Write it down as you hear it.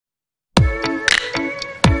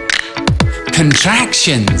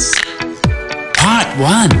Contractions. Part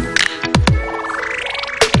 1.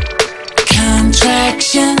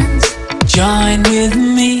 Contractions, join with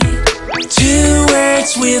me. 2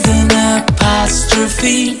 words with an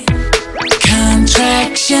apostrophe.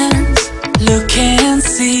 Contractions, look and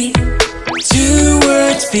see. 2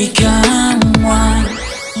 words become one.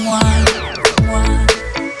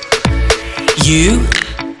 You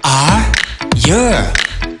are your.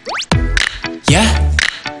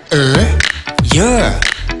 You're.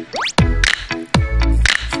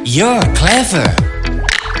 You're clever.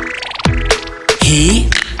 He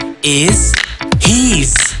is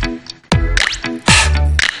he's.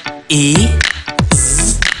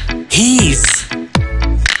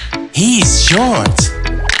 He's short.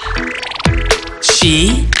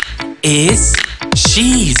 She is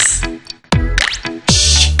she's.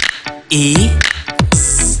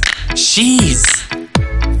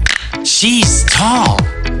 She's tall.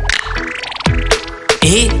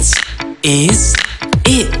 It is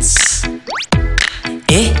it's.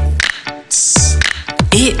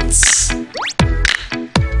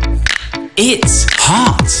 It's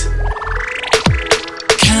hot.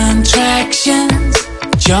 Contractions,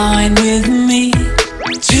 join with me.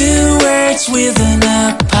 2 words with an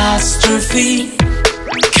apostrophe.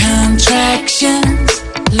 Contractions,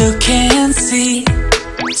 look and see.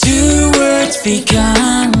 2 words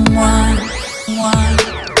become one.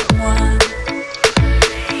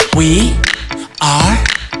 We are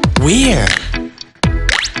we're.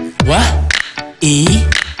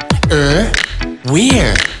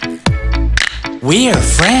 We're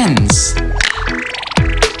friends.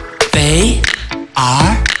 They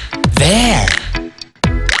are there.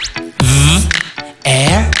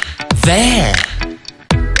 There.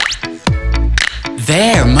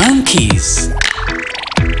 They're monkeys.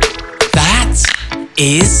 That's.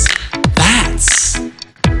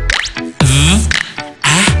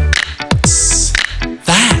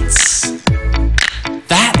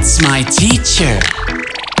 That's my teacher.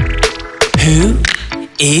 Who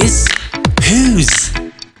is whose?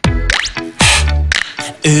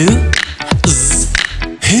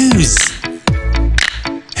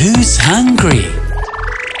 Who's hungry?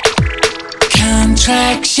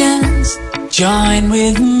 Contractions, join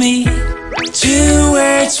with me. 2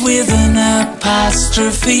 words with an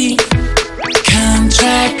apostrophe.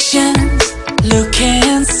 Contractions, look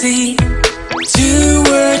and see. 2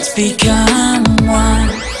 words become one.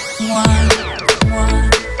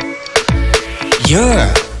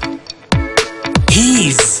 You're.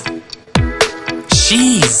 He's.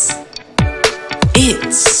 She's.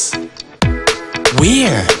 It's.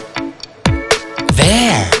 We're.